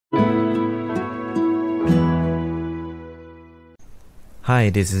Hi,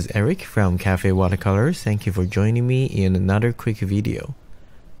 this is Eric from Cafe Watercolors. Thank you for joining me in another quick video.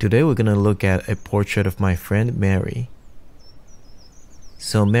 Today we're gonna look at a portrait of my friend Mary.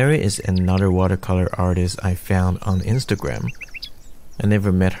 So Mary is another watercolor artist I found on Instagram. I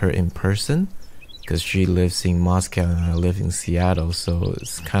never met her in person because she lives in Moscow and I live in Seattle, so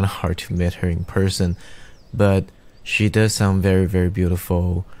it's kind of hard to meet her in person. But she does some very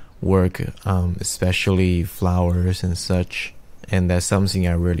beautiful work, especially flowers and such. And that's something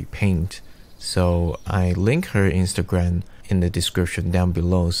I really paint. So I link her Instagram in the description down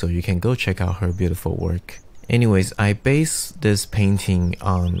below so you can go check out her beautiful work. Anyways, I based this painting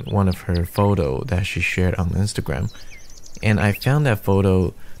on one of her photos that she shared on Instagram. And I found that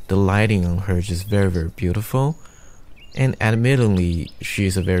photo, the lighting on her just very beautiful. And admittedly,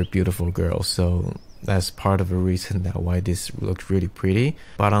 she's a very beautiful girl, so that's part of the reason that why this looks really pretty.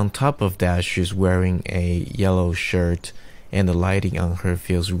 But on top of that, she's wearing a yellow shirt and the lighting on her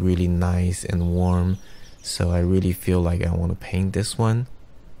feels really nice and warm, so I really feel like I want to paint this one.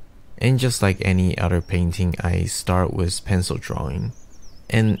 And just like any other painting, I start with pencil drawing.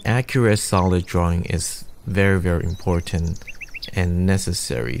 An accurate solid drawing is very important and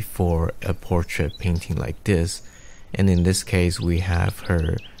necessary for a portrait painting like this. And in this case, we have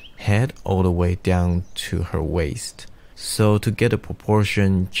her head all the way down to her waist. So to get the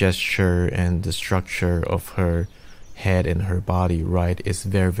proportion, gesture, and the structure of her head and her body right is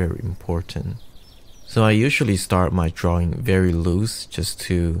very important. So I usually start my drawing very loose just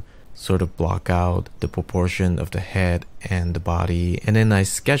to sort of block out the proportion of the head and the body, and then I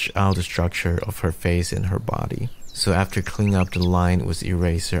sketch out the structure of her face and her body. So after cleaning up the line with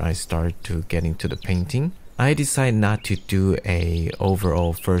eraser, I start to get into the painting. I decide not to do a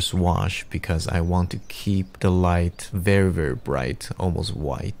overall first wash because I want to keep the light very bright, almost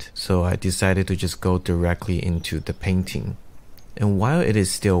white. So I decided to just go directly into the painting. And while it is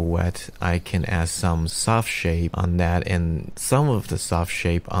still wet, I can add some soft shape on that, and some of the soft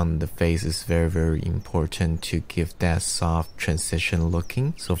shape on the face is very important to give that soft transition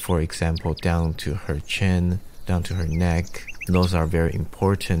looking. So for example, down to her chin, down to her neck, those are very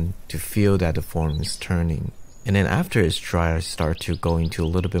important to feel that the form is turning. And then after it's dry, I start to go into a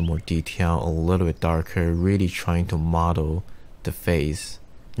little bit more detail, a little bit darker, really trying to model the face.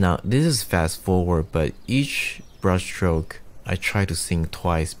 Now this is fast forward, but each brush stroke I try to think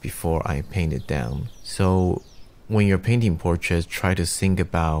twice before I paint it down. So when you're painting portraits, try to think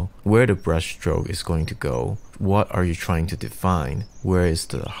about where the brush stroke is going to go. What are you trying to define? Where is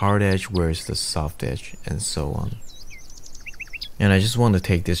the hard edge? Where is the soft edge? And so on. And I just want to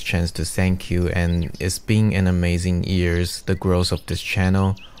take this chance to thank you, and it's been an amazing years, the growth of this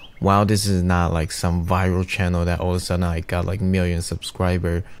channel. While this is not like some viral channel that all of a sudden I got like million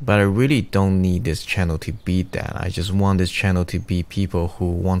subscribers, but I really don't need this channel to be that. I just want this channel to be people who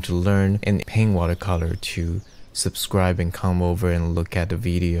want to learn and paint watercolor to subscribe and come over and look at the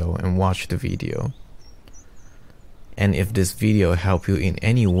video and watch the video. And if this video helped you in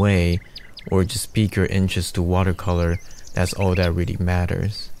any way or just pique your interest to watercolor, that's all that really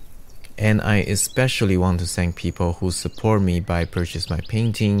matters. And I especially want to thank people who support me by purchasing my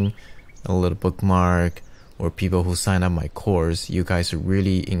painting, a little bookmark, or people who sign up my course. You guys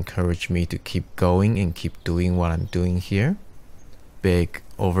really encourage me to keep going and keep doing what I'm doing here. Big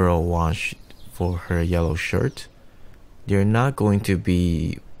overall wash for her yellow shirt. They're not going to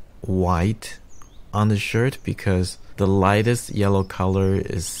be white on the shirt because the lightest yellow color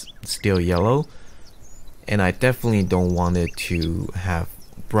is still yellow. And I definitely don't want it to have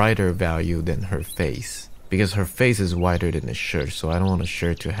brighter value than her face, because her face is whiter than the shirt, so I don't want the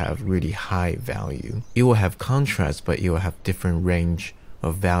shirt to have really high value. It will have contrast, but it will have different range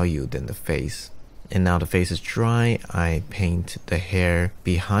of value than the face. And now the face is dry, I paint the hair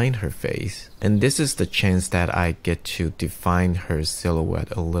behind her face. And this is the chance that I get to define her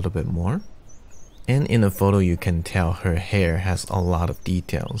silhouette a little bit more. And in the photo you can tell her hair has a lot of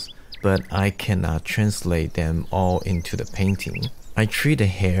details, but I cannot translate them all into the painting. I treat the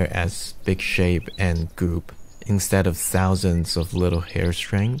hair as big shape and group instead of thousands of little hair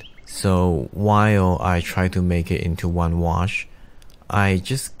strands. So while I try to make it into one wash, I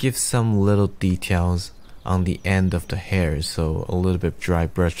just give some little details on the end of the hair, so a little bit dry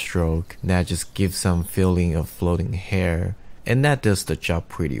brush stroke that just gives some feeling of floating hair, and that does the job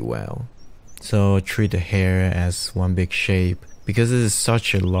pretty well. So treat the hair as one big shape because it is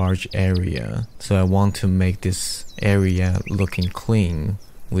such a large area, so I want to make this area looking clean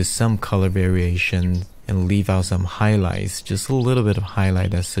with some color variation and leave out some highlights, just a little bit of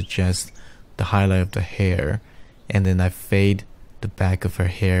highlight that suggests the highlight of the hair, and then I fade the back of her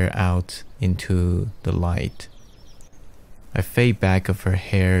hair out into the light. I fade back of her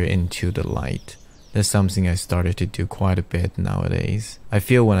hair into the light. That's something I started to do quite a bit nowadays. I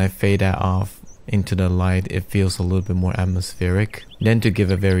feel when I fade that off into the light, it feels a little bit more atmospheric, then to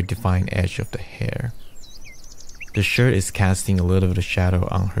give a very defined edge of the hair. The shirt is casting a little bit of shadow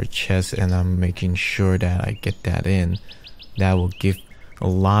on her chest, and I'm making sure that I get that in. That will give a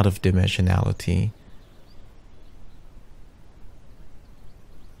lot of dimensionality.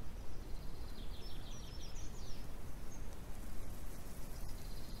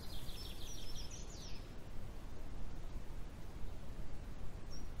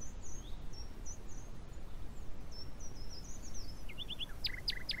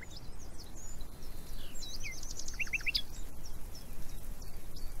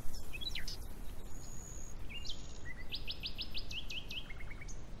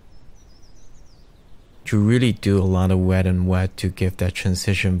 To really do a lot of wet and wet to give that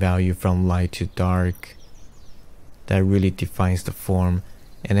transition value from light to dark, that really defines the form.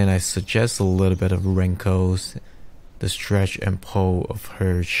 And then I suggest a little bit of wrinkles, the stretch and pull of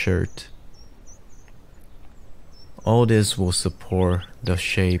her shirt. All this will support the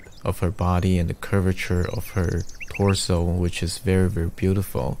shape of her body and the curvature of her torso, which is very, very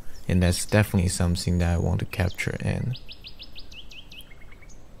beautiful. And that's definitely something that I want to capture in.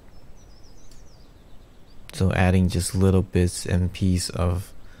 So adding just little bits and pieces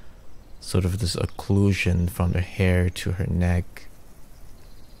of sort of this occlusion from the hair to her neck.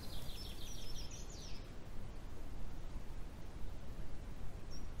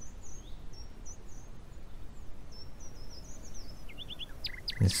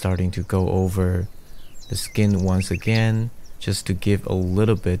 And starting to go over the skin once again, just to give a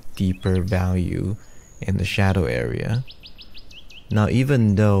little bit deeper value in the shadow area. Now,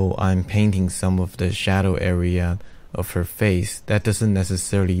 even though I'm painting some of the shadow area of her face, that doesn't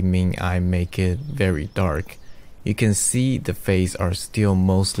necessarily mean I make it very dark. You can see the face are still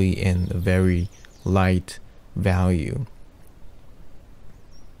mostly in a very light value.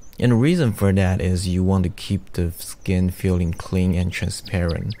 And the reason for that is you want to keep the skin feeling clean and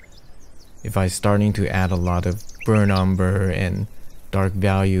transparent. If I'm starting to add a lot of burn umber and dark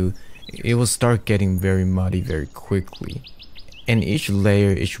value, it will start getting very muddy very quickly. And each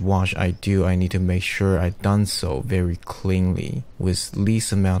layer, each wash I do, I need to make sure I've done so very cleanly with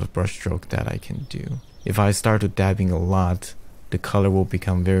least amount of brushstroke that I can do. If I start to dabbing a lot, the color will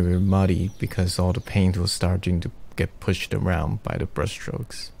become very, very muddy because all the paint will starting to get pushed around by the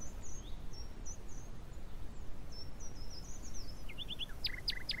brushstrokes.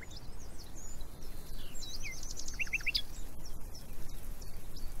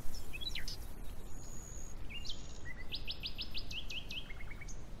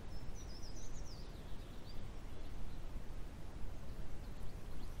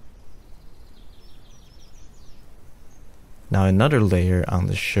 Now another layer on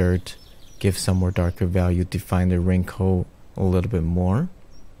the shirt, give some more darker value, define the wrinkle a little bit more.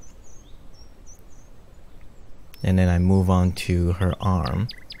 And then I move on to her arm.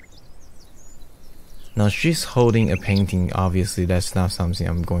 Now she's holding a painting. Obviously that's not something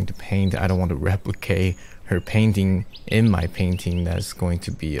I'm going to paint. I don't want to replicate her painting in my painting. That's going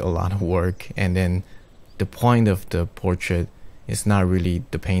to be a lot of work. And then the point of the portrait is not really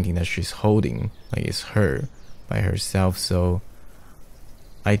the painting that she's holding, like it's her by herself. So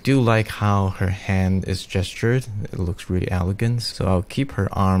I do like how her hand is gestured. It looks really elegant. So I'll keep her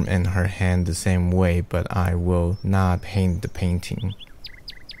arm and her hand the same way, but I will not paint the painting.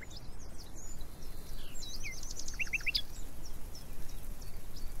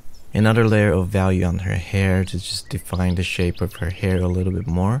 Another layer of value on her hair to just define the shape of her hair a little bit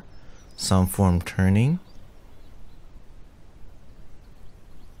more. Some form turning.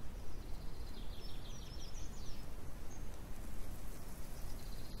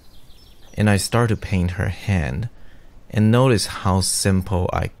 And I start to paint her hand, and notice how simple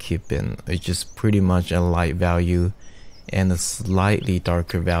I keep in. It's just pretty much a light value and a slightly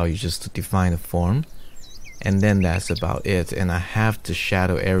darker value just to define the form, and then that's about it. And I have the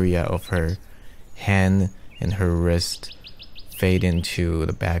shadow area of her hand and her wrist fade into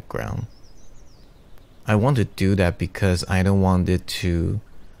the background. I want to do that because I don't want it to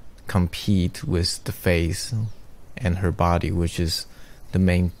compete with the face and her body, which is the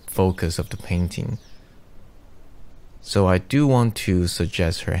main focus of the painting. So I do want to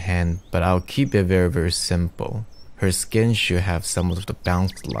suggest her hand, but I'll keep it very, very simple. Her skin should have some of the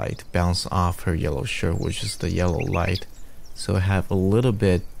bounce light bounce off her yellow shirt, which is the yellow light. So have a little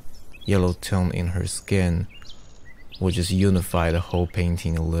bit yellow tone in her skin, will just unify the whole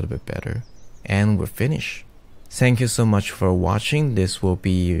painting a little bit better. And we're finished. Thank you so much for watching. This will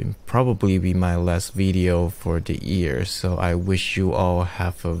probably be my last video for the year, so I wish you all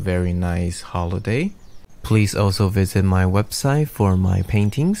have a very nice holiday. Please also visit my website for my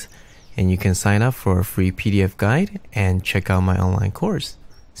paintings, and you can sign up for a free PDF guide and check out my online course.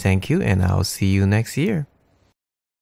 Thank you, and I'll see you next year.